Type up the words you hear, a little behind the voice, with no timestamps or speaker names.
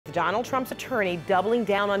Donald Trump's attorney doubling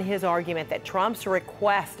down on his argument that Trump's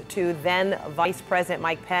request to then Vice President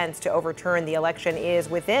Mike Pence to overturn the election is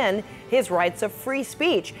within his rights of free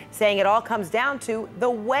speech, saying it all comes down to the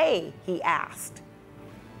way he asked.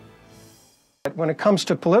 When it comes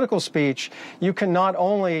to political speech, you can not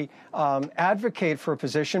only advocate for a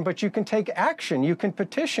position, but you can take action. You can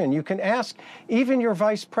petition. You can ask even your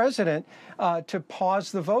vice president to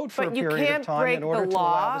pause the vote for a period of time in order to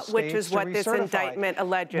allow the states to recertify. Which is what this indictment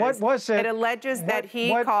alleges. What was it? It alleges that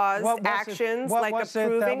he caused actions like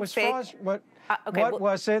approving fake. What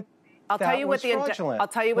was it? I'll tell you what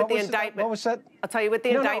the indictment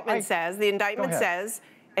says. The indictment says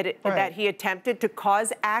that he attempted to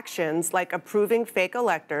cause actions like approving fake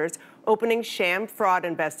electors, opening sham fraud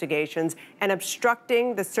investigations, and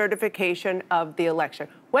obstructing the certification of the election.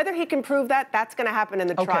 Whether he can prove that, that's going to happen in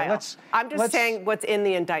the trial. I'm just saying what's in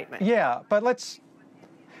the indictment. Yeah, but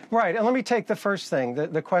right, and let me take the first thing,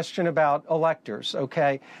 the question about electors,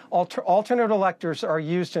 okay? Alternate electors are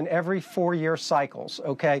used in every 4-year cycles,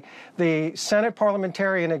 okay? The Senate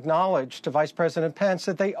parliamentarian acknowledged to Vice President Pence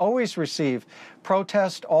that they always receive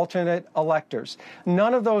protest alternate electors.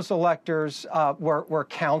 None of those electors were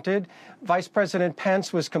counted. Vice President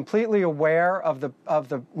Pence was completely aware of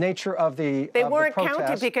the nature of the They weren't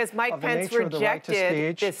counted because Mike Pence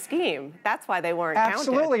rejected this scheme. That's why they weren't counted.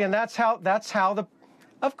 Absolutely, and that's how the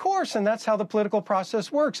Of course, and that's how the political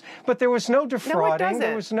process works. But there was no defrauding,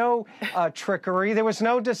 there was no trickery, there was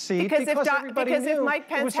no deceit. Because if Mike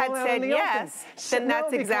Pence had said yes, then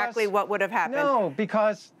that's exactly what would have happened. No,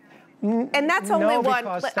 because... And that's only one.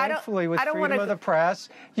 Because thankfully, with freedom of the press,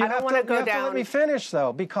 you have to let me finish,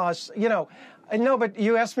 though, because, you know, no, but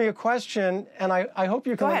you asked me a question, and I hope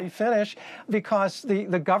you can let me finish, because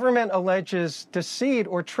the government alleges deceit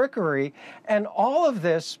or trickery, and all of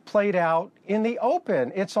this played out in the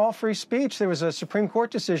open. It's all free speech. There was a Supreme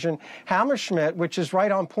Court decision, Hammerschmidt, which is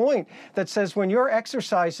right on point, that says when you're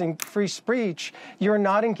exercising free speech, you're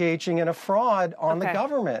not engaging in a fraud on the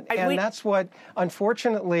government. And that's what,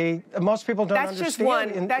 unfortunately, most people don't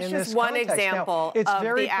understand That's just one example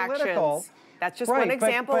of the actions. That's just one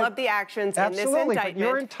example of the actions in this indictment. But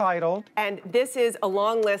you're entitled. And this is a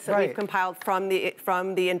long list that we've compiled from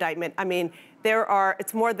the indictment. I mean,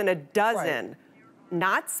 it's more than a dozen,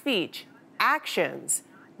 not speech, actions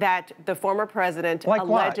that the former president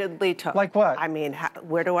allegedly took. Like what? I mean,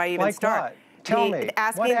 where do I even start? What? Tell me.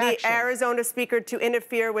 Asking the Arizona speaker to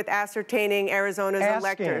interfere with ascertaining Arizona's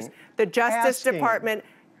electors. The Justice Department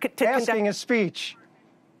to conduct... Asking is speech.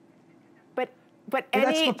 But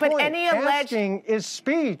any alleged is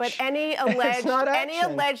speech. But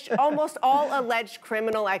almost all alleged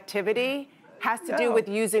criminal activity has to do with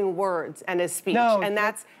using words and as speech. And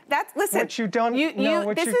that's listen. What you don't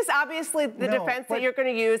this is obviously the defense that you're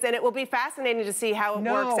going to use, and it will be fascinating to see how it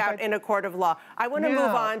works out in a court of law. I want to move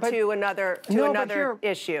on to another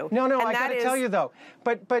issue. I got to tell you though.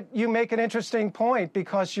 But you make an interesting point,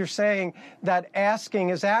 because you're saying that asking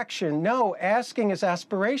is action. No, asking is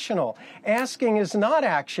aspirational. Asking is not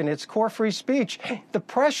action. It's core free speech. The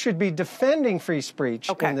press should be defending free speech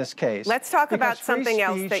in this case. Let's talk about something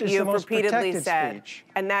else that you've repeatedly said,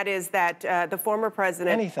 and that is that the former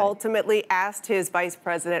president ultimately asked his vice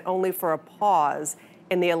president only for a pause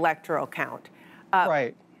in the electoral count.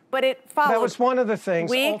 Right. But it followed. That was one of the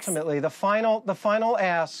things. Ultimately, the final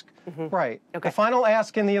ask. Right. Okay. The final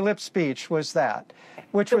ask in the ellipse speech was that,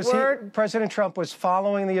 which was President Trump was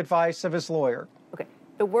following the advice of his lawyer. Okay.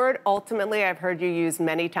 The word ultimately, I've heard you use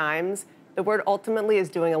many times. The word ultimately is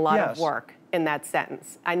doing a lot of work in that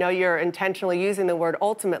sentence. I know you're intentionally using the word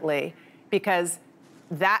ultimately because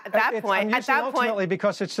ultimately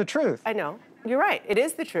because it's the truth. I know. You're right. It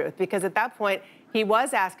is the truth, because at that point he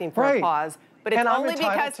was asking for a pause, but it's only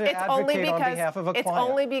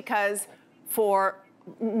because for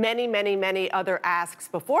many other asks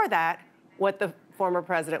before that, what the former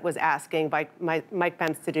president was asking Mike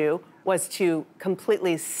Pence to do was to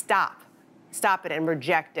completely stop it and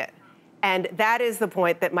reject it. And that is the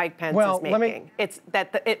point that Mike Pence is making. It's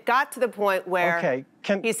that it got to the point where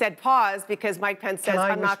he said pause because Mike Pence says,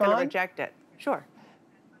 I'm not going to reject it. Sure.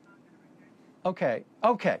 Okay.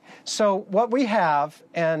 So what we have,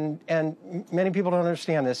 and many people don't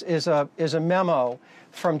understand this, is a memo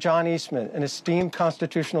from John Eastman, an esteemed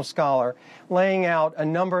constitutional scholar, laying out a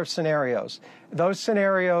number of scenarios. Those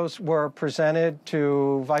scenarios were presented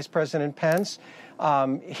to Vice President Pence.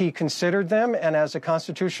 He considered them, and as a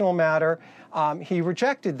constitutional matter, he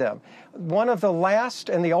rejected them. One of the last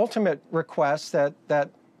and the ultimate requests that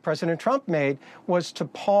President Trump made was to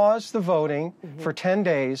pause the voting for 10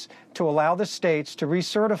 days to allow the states to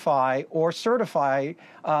recertify or certify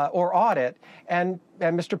or audit, and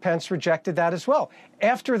Mr. Pence rejected that as well.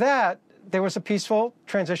 After that, there was a peaceful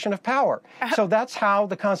transition of power. So that's how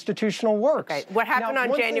the constitutional works. Okay. What happened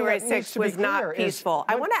on January 6th was not peaceful.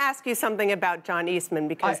 I want to ask you something about John Eastman,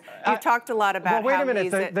 because you've talked a lot about how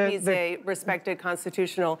he's a respected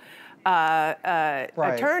constitutional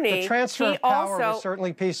attorney. The transfer of power was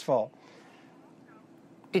certainly peaceful.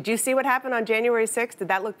 Did you see what happened on January 6th? Did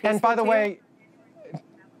that look peaceful? And by the way,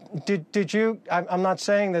 did you? I'm not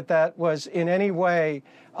saying that that was in any way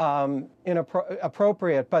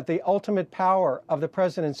inappropriate, but the ultimate power of the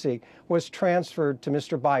presidency was transferred to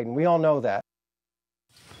Mr. Biden. We all know that.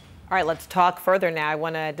 All right, let's talk further now. I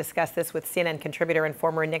want to discuss this with CNN contributor and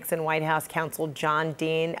former Nixon White House counsel John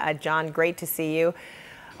Dean. John, great to see you.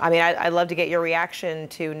 I mean, I'd love to get your reaction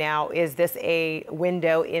to now, is this a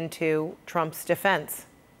window into Trump's defense?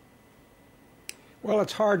 Well,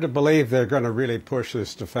 it's hard to believe they're going to really push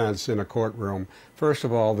this defense in a courtroom. First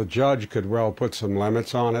of all, the judge could well put some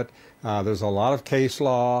limits on it. There's a lot of case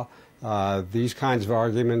law. These kinds of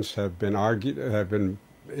arguments have been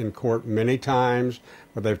in court many times,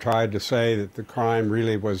 but they've tried to say that the crime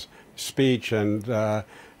really was speech, and the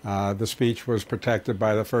speech was protected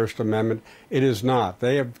by the First Amendment. It is not.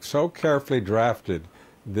 They have so carefully drafted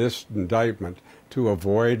this indictment to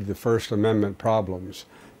avoid the First Amendment problems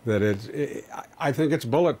that I think it's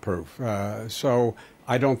bulletproof. So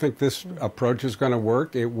I don't think this approach is going to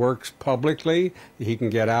work. It works publicly. He can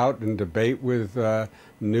get out and debate with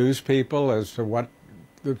news people as to what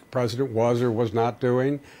the president was or was not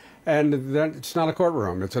doing. And then it's not a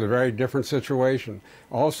courtroom. It's a very different situation.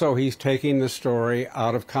 Also, he's taking the story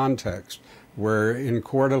out of context, where in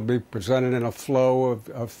court it'll be presented in a flow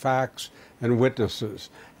of facts and witnesses.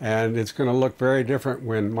 And it's going to look very different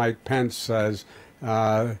when Mike Pence says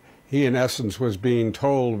he, in essence, was being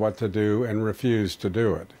told what to do and refused to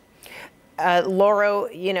do it. Lauro,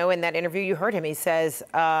 you know, in that interview you heard him, he says,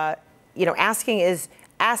 you know, asking is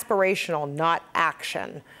aspirational, not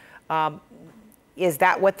action. Is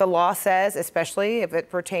that what the law says, especially if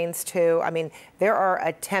it pertains to, I mean, there are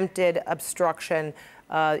attempted obstruction,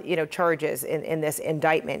 you know, charges in this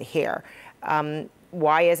indictment here.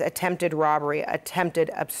 Why is attempted robbery,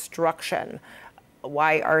 attempted obstruction?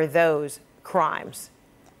 Why are those crimes?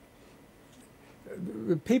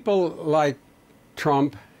 People like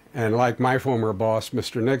Trump and like my former boss,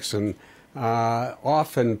 Mr. Nixon,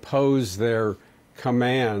 often pose their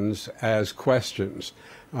commands as questions.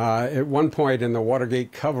 At one point in the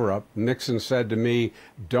Watergate cover-up, Nixon said to me,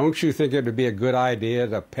 "Don't you think it would be a good idea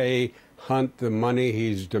to pay Hunt the money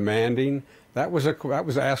he's demanding?" That was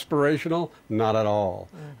aspirational? Not at all.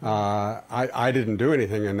 I didn't do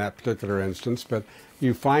anything in that particular instance, but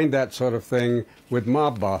you find that sort of thing with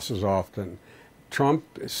mob bosses often.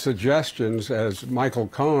 Trump's suggestions, as Michael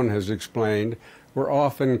Cohen has explained, were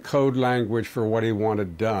often code language for what he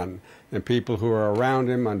wanted done, and people who were around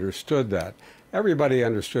him understood that. Everybody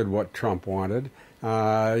understood what Trump wanted.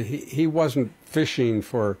 He wasn't fishing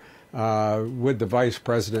for, would the vice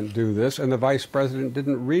president do this? And the vice president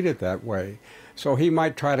didn't read it that way. So he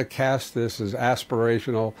might try to cast this as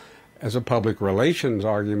aspirational, as a public relations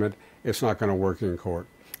argument. It's not going to work in court.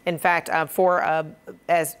 In fact,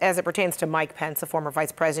 as it pertains to Mike Pence, the former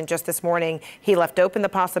vice president, just this morning, he left open the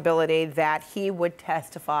possibility that he would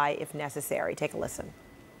testify if necessary. Take a listen.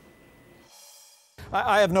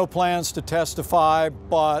 I have no plans to testify,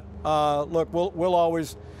 but look, we'll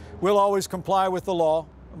always comply with the law.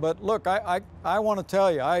 But look, I want to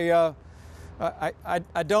tell you,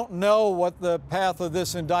 I don't know what the path of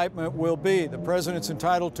this indictment will be. The president's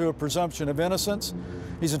entitled to a presumption of innocence.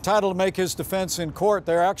 He's entitled to make his defense in court.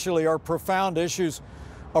 There actually are profound issues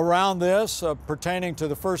around this pertaining to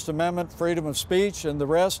the First Amendment, freedom of speech, and the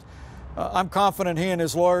rest. I'm confident he and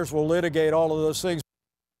his lawyers will litigate all of those things.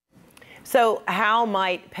 So how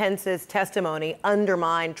might Pence's testimony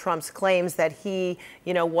undermine Trump's claims that he,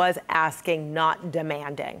 you know, was asking, not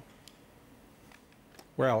demanding?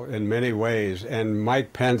 Well, in many ways, and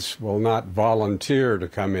Mike Pence will not volunteer to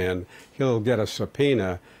come in. He'll get a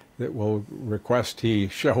subpoena that will request he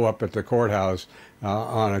show up at the courthouse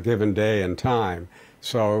on a given day and time.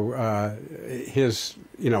 So his,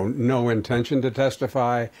 no intention to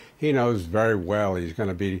testify, he knows very well he's going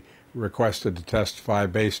to be requested to testify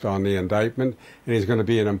based on the indictment, and he's going to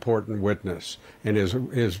be an important witness. And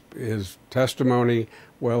his testimony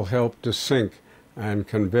will help to sink and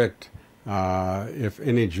convict if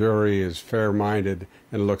any jury is fair-minded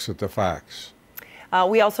and looks at the facts.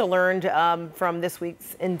 We also learned from this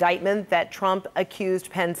week's indictment that Trump accused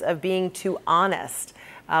Pence of being too honest.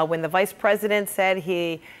 When the vice president said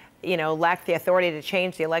he, lacked the authority to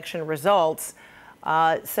change the election results.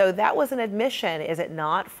 So that was an admission, is it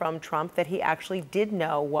not, from Trump that he actually did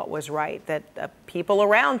know what was right, that people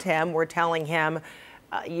around him were telling him,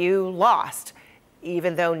 you lost,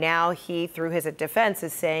 even though now he, through his defense,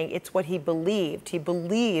 is saying it's what he believed. He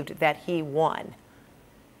believed that he won.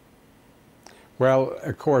 Well,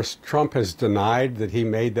 of course, Trump has denied that he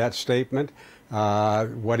made that statement.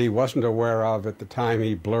 What he wasn't aware of at the time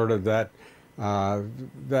he blurted that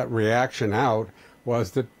reaction out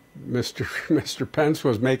was that Mr. Pence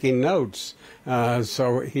was making notes.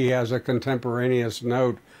 So he has a contemporaneous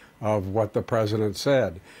note of what the president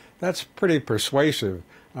said. That's pretty persuasive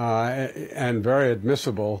and very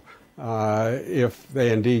admissible if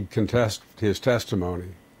they indeed contest his testimony.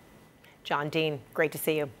 John Dean, great to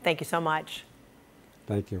see you. Thank you so much.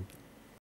 Thank you.